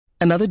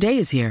Another day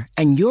is here,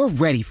 and you're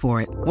ready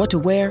for it. What to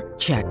wear?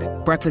 Check.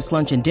 Breakfast,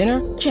 lunch, and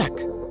dinner? Check.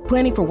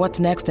 Planning for what's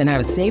next and how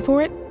to save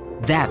for it?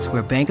 That's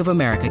where Bank of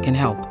America can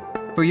help.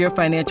 For your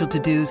financial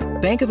to-dos,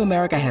 Bank of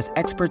America has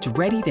experts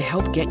ready to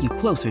help get you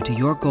closer to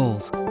your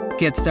goals.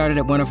 Get started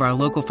at one of our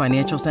local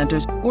financial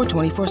centers or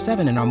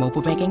 24/7 in our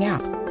mobile banking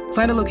app.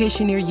 Find a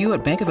location near you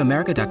at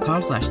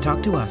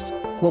bankofamerica.com/talktous.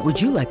 What would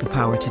you like the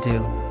power to do?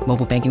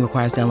 Mobile banking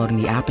requires downloading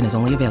the app and is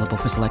only available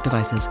for select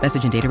devices.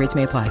 Message and data rates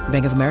may apply.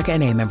 Bank of America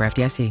N.A., member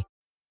FDIC.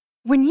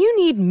 When you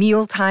need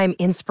mealtime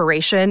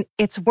inspiration,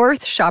 it's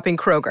worth shopping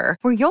Kroger,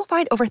 where you'll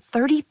find over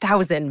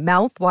 30,000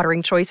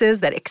 mouth-watering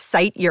choices that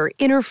excite your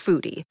inner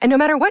foodie. And no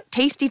matter what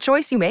tasty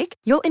choice you make,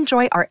 you'll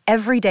enjoy our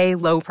everyday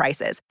low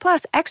prices,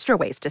 plus extra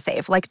ways to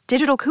save, like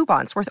digital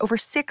coupons worth over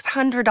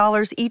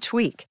 $600 each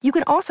week. You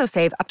can also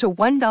save up to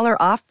 $1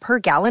 off per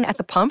gallon at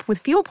the pump with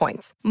fuel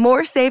points.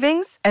 More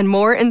savings and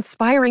more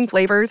inspiring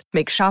flavors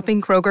make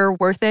shopping Kroger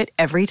worth it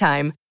every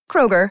time.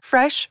 Kroger,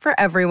 fresh for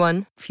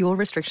everyone. Fuel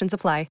restrictions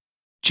apply.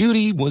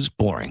 Judy was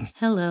boring.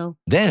 Hello.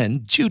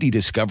 Then Judy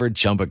discovered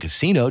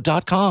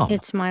ChumbaCasino.com.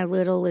 It's my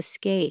little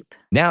escape.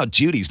 Now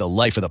Judy's the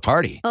life of the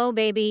party. Oh,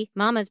 baby,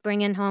 mama's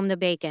bringing home the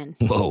bacon.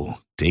 Whoa,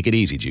 take it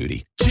easy,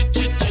 Judy.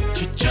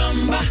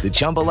 The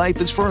Chumba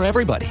life is for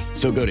everybody.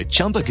 So go to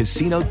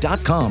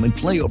ChumbaCasino.com and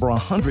play over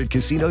 100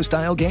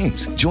 casino-style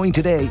games. Join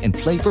today and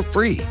play for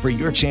free for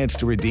your chance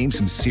to redeem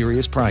some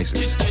serious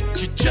prizes.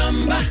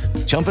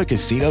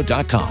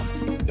 ChumbaCasino.com.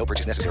 No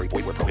purchase necessary.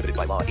 Void where prohibited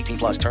by law.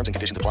 18+ terms and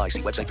conditions apply.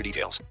 See website for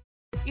details.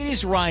 It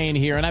is Ryan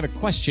here, and I have a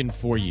question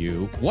for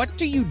you. What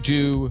do you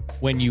do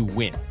when you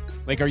win?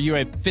 Like, are you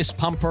a fist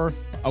pumper,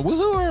 a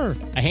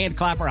woohooer, a hand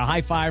clapper, a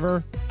high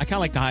fiver? I kind of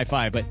like the high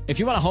five, but if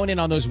you want to hone in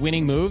on those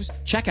winning moves,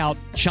 check out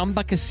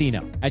Chumba Casino.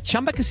 At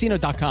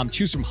ChumbaCasino.com,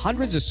 choose from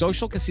hundreds of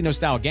social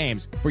casino-style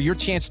games for your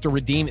chance to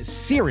redeem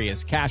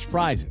serious cash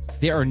prizes.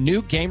 There are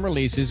new game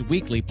releases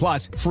weekly,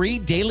 plus free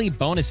daily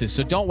bonuses.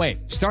 So don't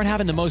wait. Start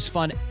having the most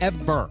fun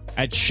ever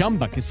at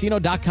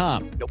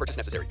ChumbaCasino.com. No purchase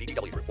necessary.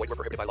 VGW. Void where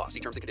prohibited by law. See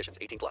terms and conditions.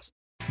 18+.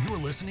 You're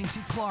listening to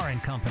Clar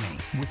 & Company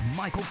with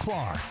Michael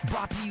Clar,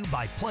 brought to you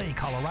by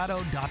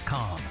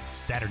PlayColorado.com.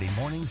 Saturday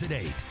mornings at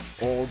 8.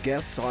 All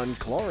guests on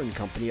Clar &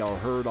 Company are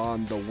heard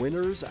on the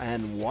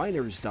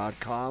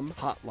winnersandwhiners.com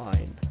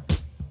hotline.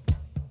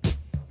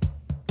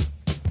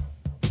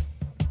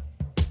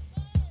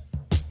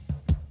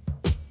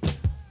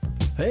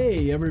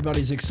 Hey,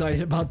 everybody's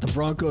excited about the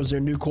Broncos,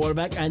 their new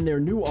quarterback, and their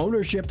new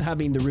ownership,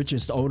 having the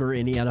richest owner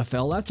in the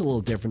NFL. That's a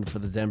little different for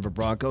the Denver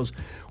Broncos.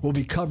 We'll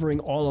be covering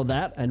all of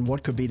that and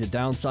what could be the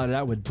downside of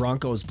that with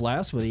Broncos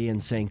Blast with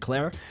Ian St.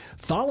 Clair.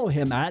 Follow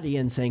him at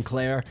Ian St.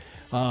 Clair.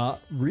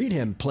 Read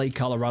him,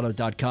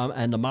 playcolorado.com,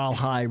 and the Mile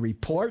High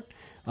Report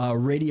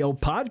radio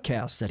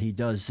podcast that he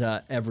does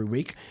every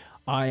week.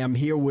 I am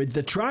here with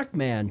the track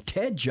man,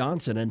 Ted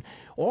Johnson, and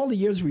all the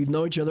years we've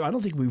known each other, I don't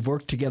think we've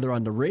worked together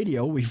on the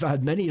radio. We've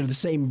had many of the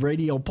same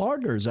radio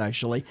partners,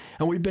 actually,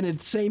 and we've been at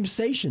the same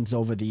stations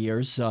over the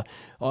years,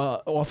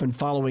 often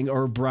following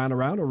Irv Brown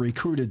around or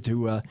recruited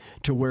to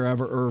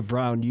wherever Irv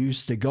Brown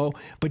used to go.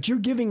 But you're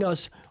giving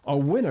us a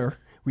winner.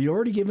 We've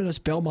already given us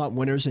Belmont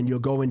winners, and you'll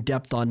go in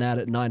depth on that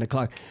at 9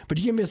 o'clock. But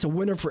you give us a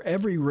winner for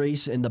every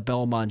race in the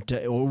Belmont,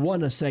 or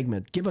one a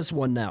segment. Give us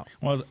one now.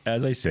 Well,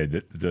 as I said,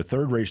 the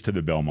third race to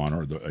the Belmont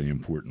are the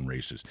important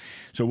races.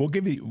 So we'll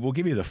give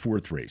you the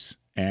fourth race,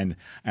 and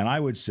I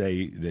would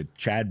say that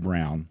Chad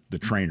Brown, the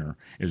trainer,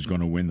 is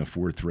going to win the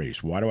fourth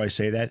race. Why do I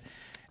say that?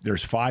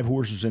 There's 5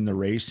 horses in the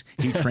race.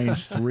 He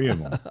trains 3 of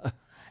them,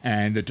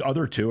 and the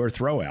other 2 are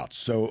throwouts.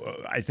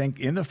 So I think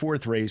in the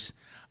fourth race,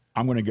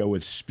 I'm going to go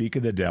with Speak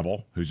of the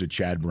Devil, who's a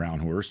Chad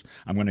Brown horse.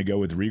 I'm going to go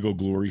with Regal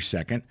Glory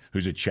second,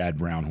 who's a Chad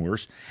Brown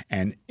horse.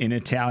 And In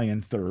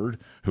Italian third,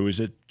 who is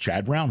a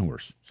Chad Brown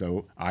horse.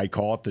 So I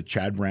call it the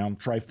Chad Brown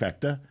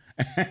trifecta.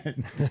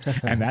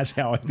 And that's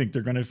how I think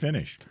they're going to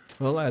finish.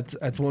 Well, that's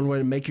one way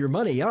to make your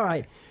money. All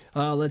right.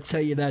 Let's tell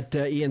you that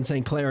Ian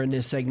St. Clair in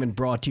this segment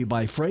brought to you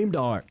by Framed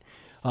Art.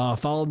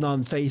 Follow them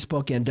on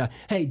Facebook. And,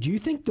 hey, do you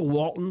think the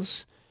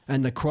Waltons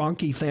and the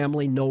Kroenke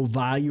family know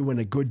value in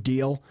a good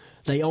deal?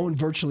 They own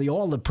virtually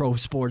all the pro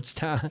sports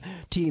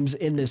teams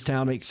in this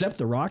town, except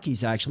the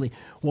Rockies, actually.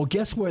 Well,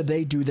 guess where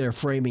they do their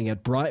framing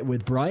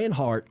with Brian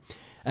Hart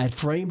at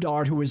Framed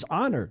Art, who is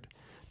honored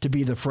to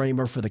be the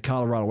framer for the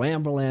Colorado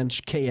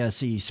Avalanche,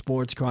 KSE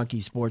Sports,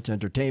 Kroenke Sports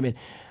Entertainment,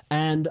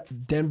 and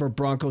Denver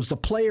Broncos, the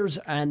players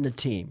and the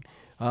team.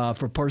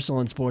 For personal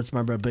and sports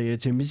memorabilia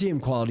to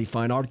museum quality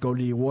fine art, go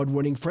to the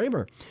award-winning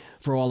framer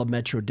for all of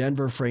Metro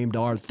Denver, Framed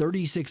Art,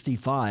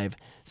 3065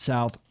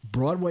 South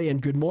Broadway.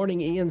 And good morning,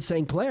 Ian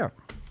St. Clair.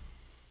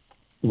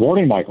 Good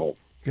morning, Michael.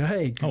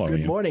 Hey, Hello,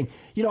 good Ian. morning.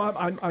 You know,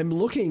 I'm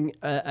looking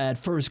at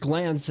first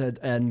glance at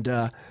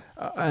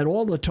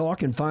all the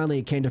talk, and finally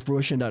it came to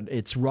fruition that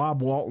it's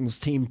Rob Walton's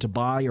team to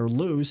buy or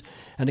lose,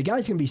 and the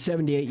guy's going to be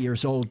 78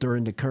 years old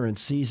during the current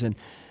season.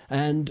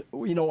 And,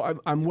 you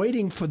know, I'm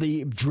waiting for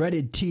the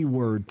dreaded T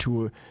word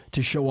to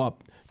show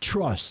up,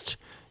 trust.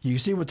 You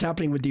see what's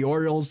happening with the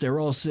Orioles. They're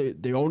all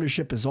the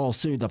ownership is all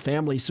suing, the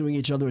family suing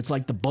each other. It's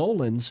like the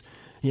Bolins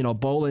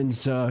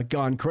Boland's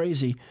gone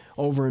crazy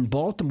over in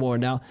Baltimore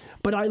now.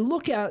 But I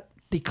look at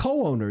the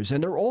co-owners,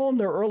 and they're all in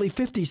their early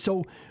 50s,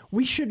 so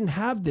we shouldn't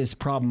have this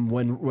problem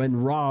when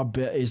Rob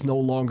is no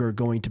longer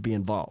going to be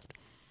involved.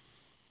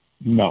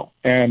 No,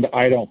 and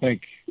I don't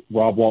think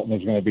Rob Walton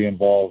is going to be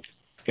involved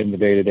in the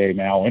day-to-day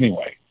now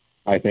anyway.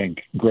 I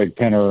think Greg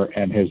Penner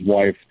and his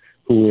wife,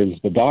 who is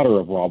the daughter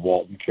of Rob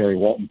Walton, Carrie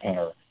Walton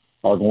Penner,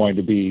 are going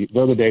to be,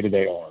 they're the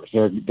day-to-day owners.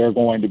 They're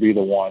going to be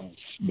the ones,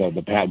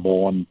 the Pat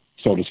Bowlen,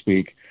 so to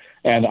speak.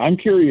 And I'm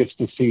curious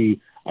to see,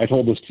 I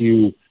told this to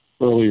you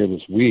earlier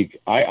this week,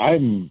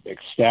 I'm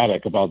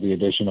ecstatic about the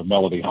addition of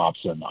Mellody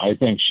Hobson. I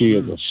think she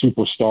is a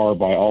superstar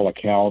by all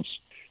accounts.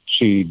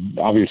 She,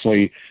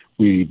 obviously,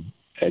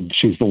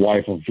 she's the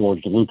wife of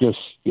George Lucas.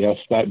 Yes,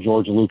 that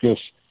George Lucas.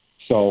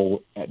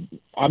 So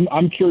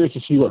I'm curious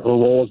to see what her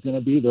role is going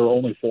to be. There are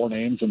only 4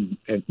 names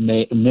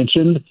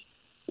mentioned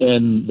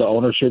in the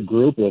ownership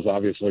group. It was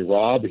obviously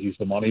Rob. He's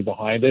the money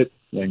behind it.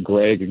 Then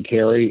Greg and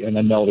Carrie, and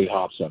then Mellody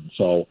Hobson.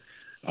 So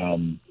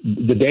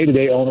the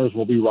day-to-day owners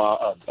will be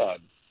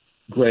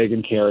Greg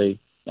and Carrie.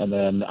 And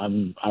then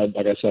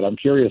like I said, I'm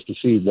curious to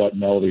see what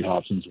Mellody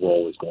Hobson's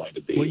role is going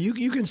to be. Well,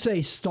 you can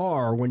say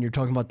star when you're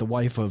talking about the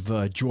wife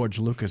of George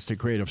Lucas, the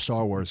creator of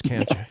Star Wars,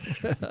 can't you?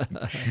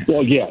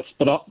 Well, yes,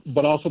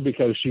 but also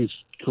because she's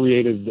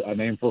created a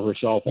name for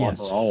herself on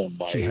her own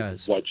by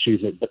what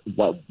she's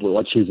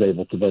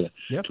able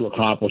to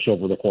accomplish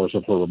over the course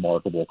of her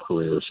remarkable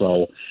career.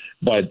 So,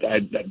 but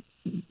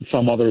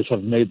some others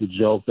have made the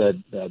joke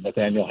that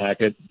Nathaniel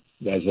Hackett,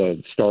 as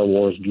a Star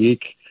Wars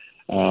geek,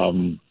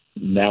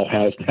 now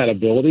has that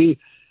ability.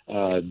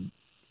 I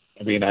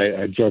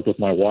joked with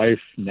my wife,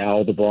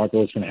 now the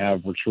Broncos can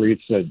have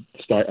retreats at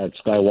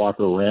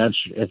Skywalker Ranch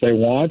if they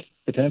want,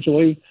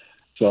 potentially.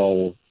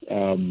 So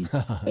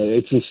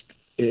it's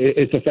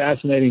a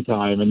fascinating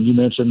time. And you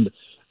mentioned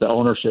the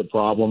ownership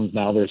problems.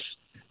 Now there's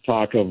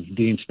talk of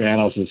Dean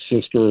Spanos'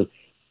 sister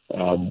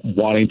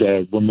wanting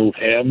to remove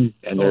him,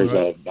 and there's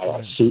a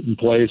suit in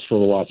place for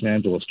the Los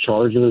Angeles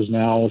Chargers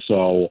now.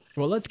 So,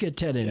 well, let's get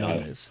Ted in on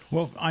this.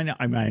 Well, I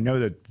know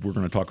that we're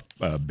going to talk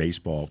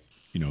baseball,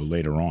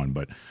 later on,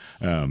 but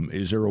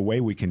is there a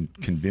way we can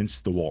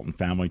convince the Walton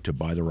family to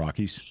buy the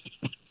Rockies,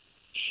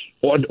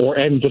 or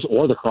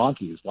the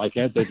Cronkies? Why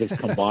can't they just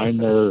combine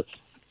their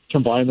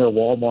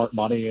Walmart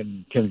money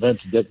and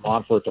convince Dick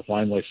Monfort to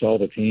finally sell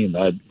the team?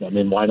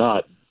 Why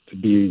not?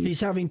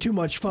 He's having too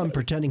much fun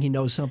pretending he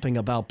knows something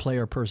about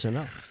player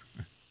personnel.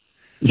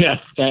 Yeah,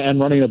 and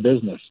running a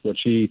business,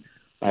 which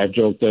I've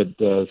joked that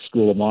the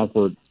School of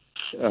Monfort,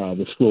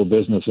 the School of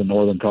Business in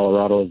Northern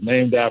Colorado, is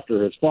named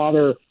after his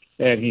father,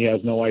 and he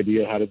has no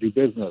idea how to do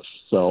business.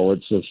 So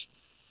it's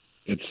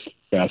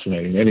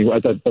fascinating. Anyway,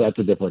 but that's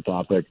a different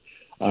topic.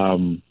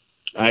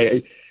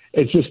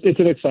 It's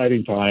an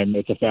exciting time.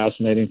 It's a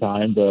fascinating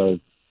time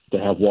to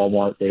have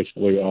Walmart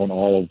basically own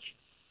all of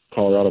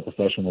Colorado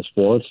professional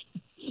sports.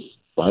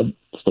 But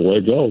it's the way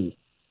it goes.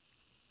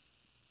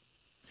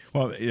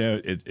 Well,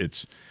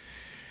 it's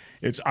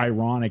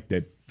ironic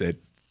that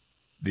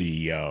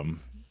they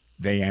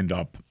end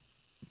up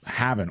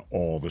having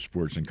all the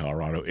sports in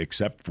Colorado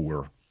except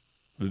for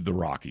the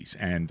Rockies,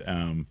 and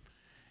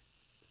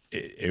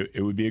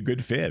it would be a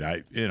good fit.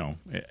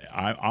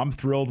 I'm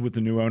thrilled with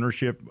the new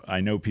ownership. I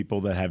know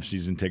people that have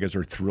season tickets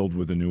are thrilled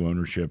with the new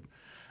ownership,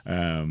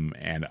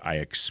 and I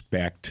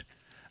expect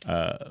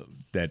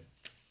that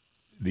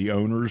the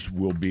owners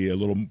will be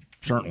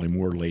certainly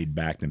more laid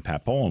back than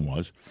Pat Bowlen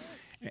was,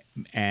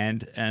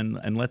 and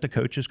let the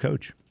coaches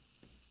coach.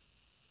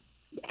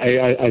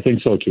 I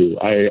think so too.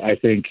 I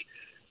think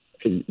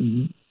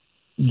the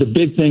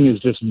big thing is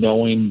just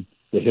knowing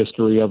the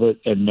history of it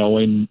and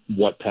knowing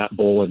what Pat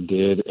Bowlen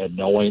did and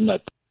knowing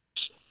that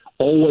there's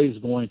always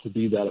going to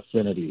be that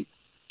affinity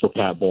for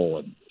Pat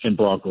Bowlen in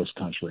Broncos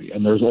country,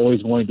 and there's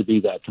always going to be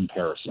that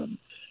comparison.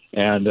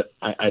 And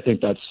I think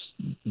that's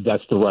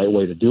the right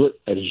way to do it,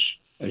 as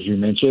you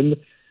mentioned.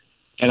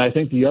 And I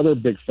think the other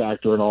big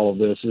factor in all of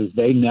this is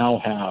they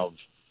now have,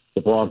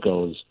 the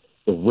Broncos,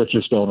 the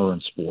richest owner in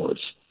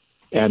sports.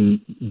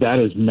 And that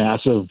is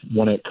massive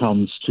when it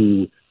comes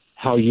to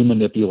how you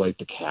manipulate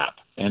the cap.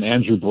 And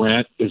Andrew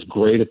Brandt is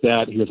great at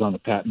that. He was on the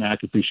Pat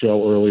McAfee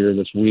show earlier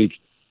this week.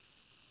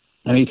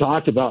 And he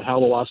talked about how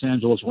the Los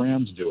Angeles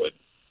Rams do it.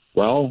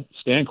 Well,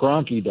 Stan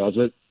Kroenke does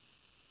it.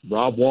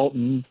 Rob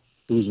Walton,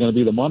 who's going to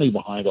be the money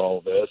behind all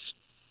of this,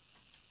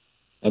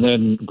 and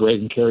then Greg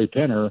and Carrie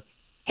Penner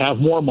have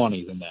more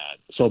money than that.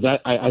 So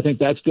that I think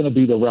that's going to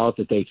be the route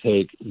that they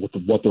take with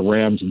what the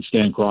Rams and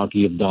Stan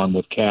Kroenke have done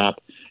with cap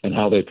and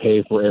how they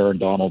pay for Aaron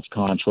Donald's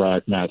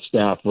contract, Matt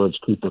Stafford's,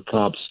 Cooper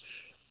Kupp's.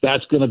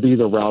 That's going to be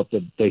the route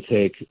that they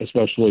take,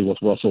 especially with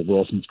Russell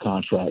Wilson's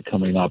contract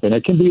coming up. And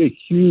it can be a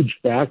huge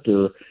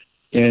factor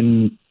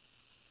in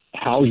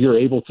how you're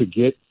able to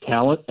get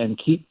talent and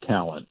keep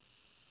talent.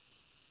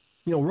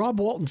 Rob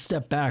Walton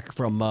stepped back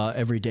from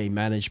everyday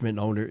management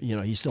owner.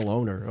 He's still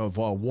owner of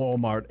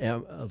Walmart,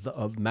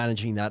 of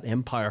managing that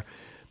empire.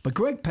 But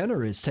Greg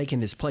Penner is taking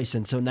his place.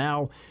 And so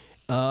now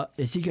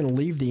Is he going to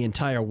leave the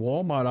entire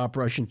Walmart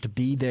operation to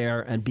be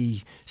there and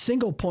be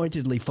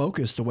single-pointedly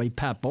focused the way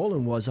Pat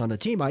Bowlen was on the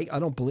team? I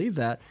don't believe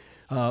that.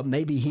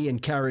 Maybe he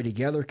and Carey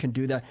together can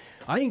do that.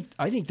 I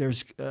think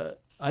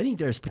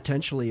there's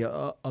potentially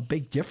a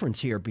big difference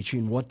here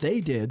between what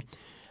they did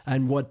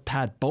and what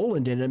Pat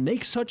Bowlen did. It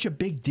makes such a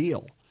big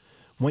deal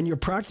when you're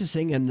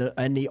practicing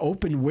and the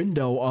open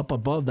window up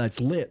above that's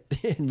lit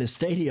in the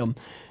stadium,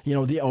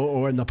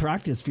 or in the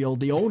practice field,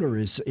 the owner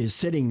is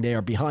sitting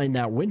there behind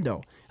that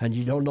window, and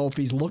you don't know if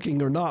he's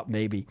looking or not,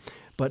 maybe.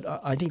 But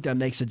I think that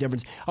makes a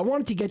difference. I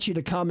wanted to get you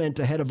to comment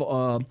ahead of,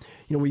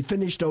 we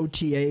finished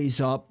OTAs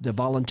up, the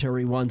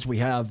voluntary ones we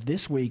have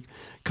this week,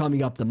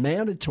 coming up the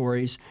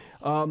mandatories.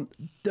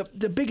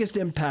 The biggest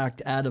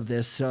impact out of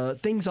this,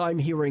 things I'm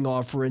hearing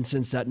are, for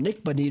instance, that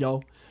Nick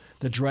Bonito,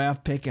 the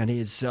draft pick, and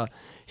the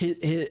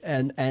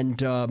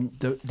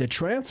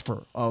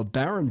transfer of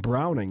Baron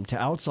Browning to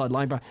outside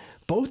linebacker,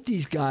 both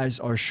these guys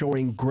are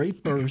showing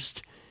great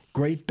burst,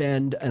 great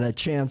bend, and a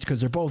chance,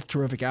 because they're both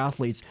terrific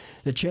athletes,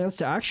 the chance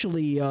to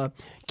actually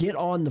get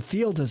on the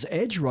field as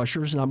edge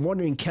rushers. And I'm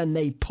wondering, can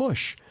they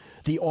push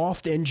the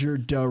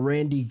oft-injured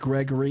Randy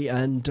Gregory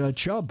and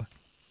Chubb?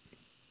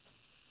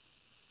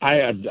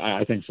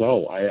 I think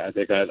so. I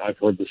think I've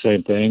heard the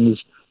same things.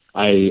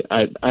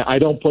 I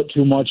don't put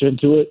too much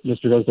into it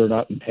just because they're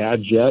not in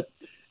pads yet,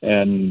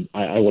 and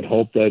I would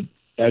hope that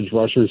edge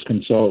rushers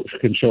can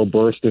show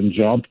burst and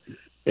jump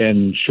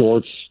in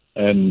shorts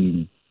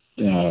and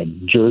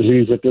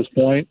jerseys at this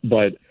point.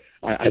 But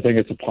I think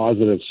it's a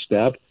positive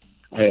step.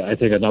 I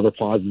think another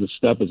positive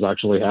step is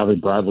actually having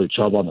Bradley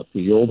Chubb on the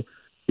field,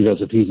 because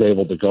if he's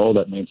able to go,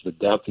 that means the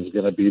depth is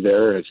going to be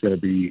there, and it's going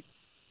to be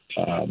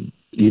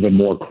even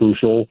more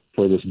crucial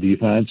for this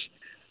defense.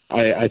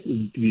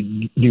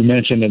 You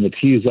mentioned in the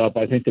tease up,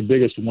 I think the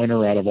biggest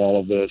winner out of all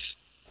of this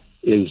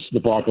is the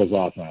Broncos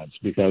offense,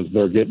 because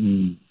they're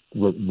getting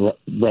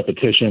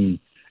repetition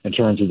in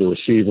terms of the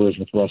receivers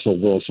with Russell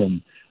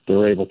Wilson.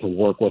 They're able to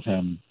work with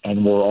him,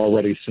 and we're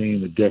already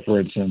seeing the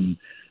difference in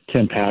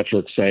Tim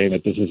Patrick saying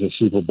that this is a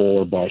Super Bowl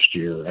or bust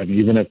year. And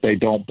even if they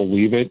don't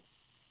believe it,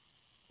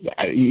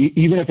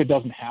 even if it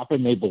doesn't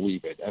happen, they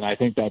believe it. And I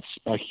think that's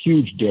a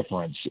huge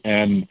difference.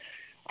 And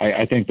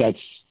I think that's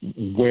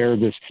where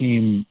this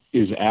team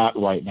is at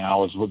right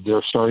now, is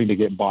they're starting to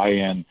get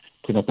buy-in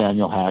to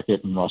Nathaniel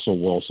Hackett and Russell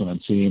Wilson,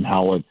 and seeing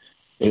how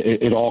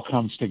it all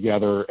comes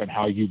together and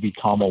how you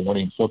become a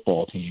winning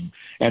football team.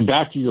 And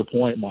back to your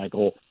point,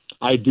 Michael,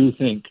 I do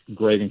think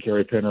Greg and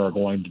Kerry Pinner are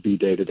going to be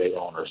day-to-day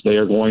owners. They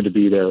are going to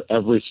be there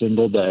every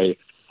single day.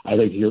 I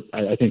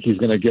think he's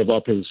going to give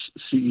up his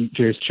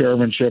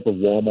chairmanship of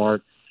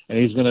Walmart, and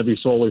he's going to be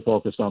solely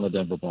focused on the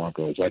Denver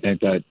Broncos. I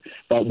think that,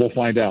 but we'll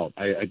find out.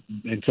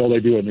 Until they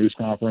do a news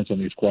conference and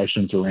these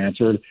questions are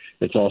answered,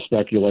 it's all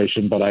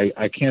speculation. But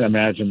I can't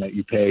imagine that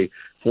you pay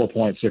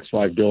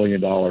 $4.65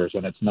 billion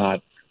and it's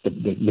not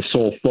the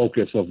sole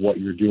focus of what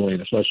you're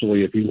doing,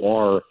 especially if you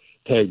are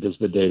pegged as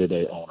the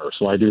day-to-day owner.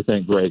 So I do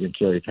think Greg and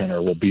Kerry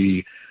Pinner will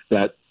be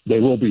that. They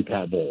will be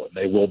Pat Bowlen.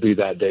 They will be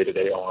that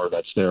day-to-day owner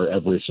that's there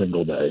every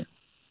single day.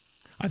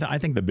 I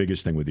think the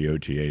biggest thing with the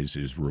OTAs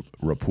is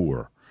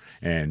rapport.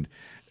 And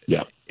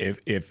yeah,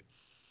 if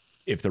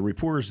the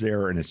rapport is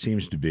there, and it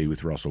seems to be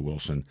with Russell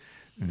Wilson,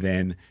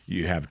 then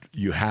you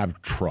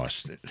have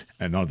trust,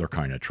 another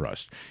kind of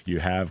trust. You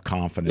have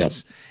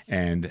confidence,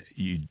 and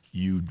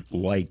you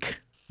like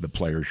the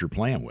players you're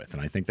playing with.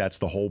 And I think that's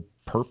the whole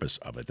purpose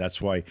of it.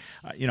 That's why,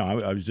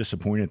 I was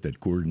disappointed that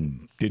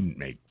Gordon didn't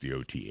make the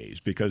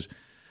OTAs, because,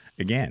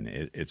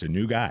 again, it's a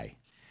new guy,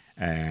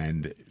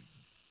 and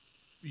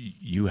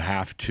you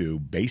have to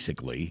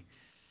basically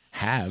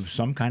have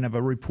some kind of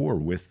a rapport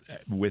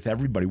with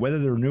everybody, whether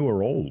they're new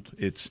or old.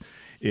 It's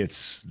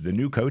the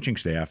new coaching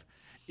staff.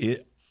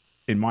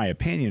 In my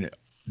opinion,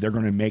 they're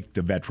going to make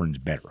the veterans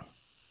better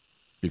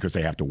because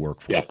they have to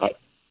work for it.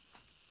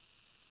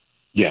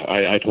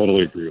 I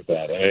totally agree with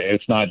that.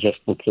 It's not just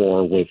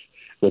rapport with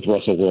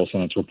Russell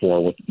Wilson. It's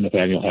rapport with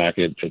Nathaniel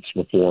Hackett. It's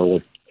rapport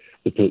with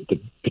the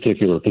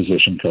particular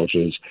position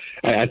coaches.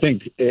 I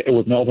think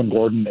with Melvin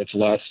Gordon, it's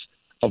less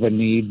of a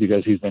need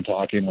because he's been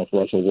talking with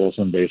Russell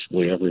Wilson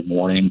basically every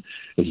morning,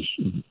 is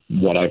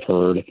what I've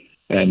heard.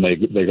 And they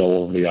go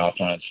over the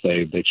offense.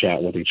 They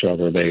chat with each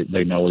other.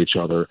 They know each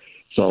other.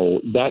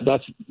 So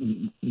that's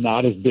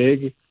not as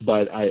big,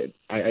 but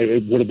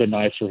it would have been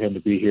nice for him to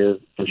be here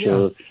for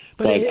sure.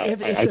 But if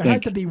there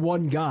had to be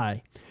one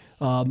guy,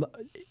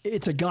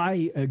 it's a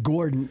guy,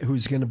 Gordon,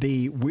 who's going to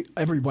be,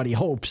 everybody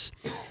hopes,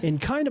 in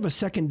kind of a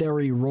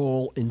secondary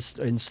role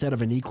instead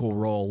of an equal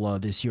role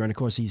this year. And, of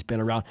course, he's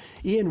been around.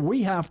 Ian,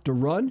 we have to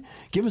run.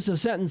 Give us a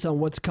sentence on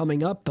what's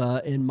coming up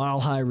in Mile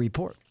High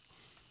Report.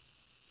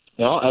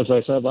 Well, as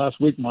I said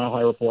last week,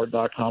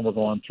 MileHighReport.com, we're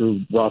going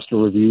through roster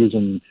reviews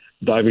and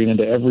diving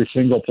into every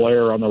single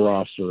player on the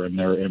roster and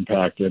their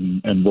impact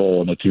and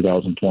role in the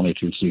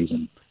 2022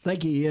 season.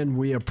 Thank you, Ian.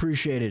 We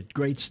appreciate it.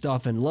 Great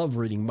stuff, and love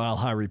reading Mile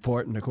High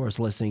Report and, of course,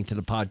 listening to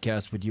the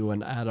podcast with you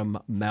and Adam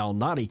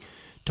Malnati.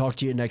 Talk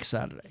to you next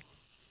Saturday.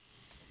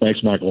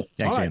 Thanks, Michael.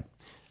 Thanks, Ian.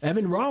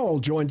 Evan Rowell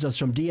joins us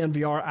from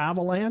DNVR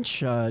Avalanche.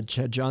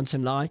 Ted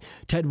Johnson and I.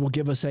 Ted will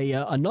give us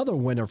another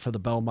winner for the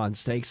Belmont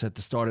Stakes at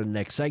the start of the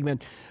next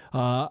segment.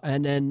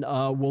 And then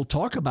we'll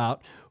talk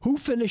about who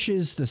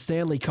finishes the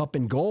Stanley Cup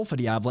in goal for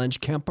the Avalanche,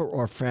 Kemper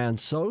or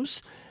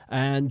Francouz.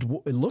 And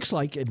it looks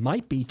like it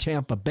might be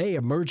Tampa Bay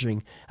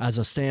emerging as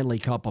a Stanley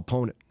Cup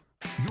opponent.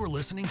 You're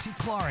listening to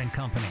Clar &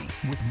 Company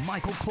with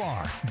Michael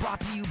Clar,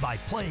 brought to you by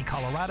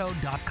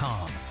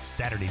PlayColorado.com.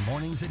 Saturday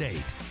mornings at 8.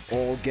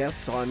 All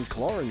guests on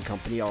Clar &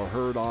 Company are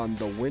heard on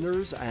the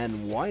Winners and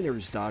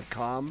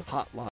Winers.com hotline.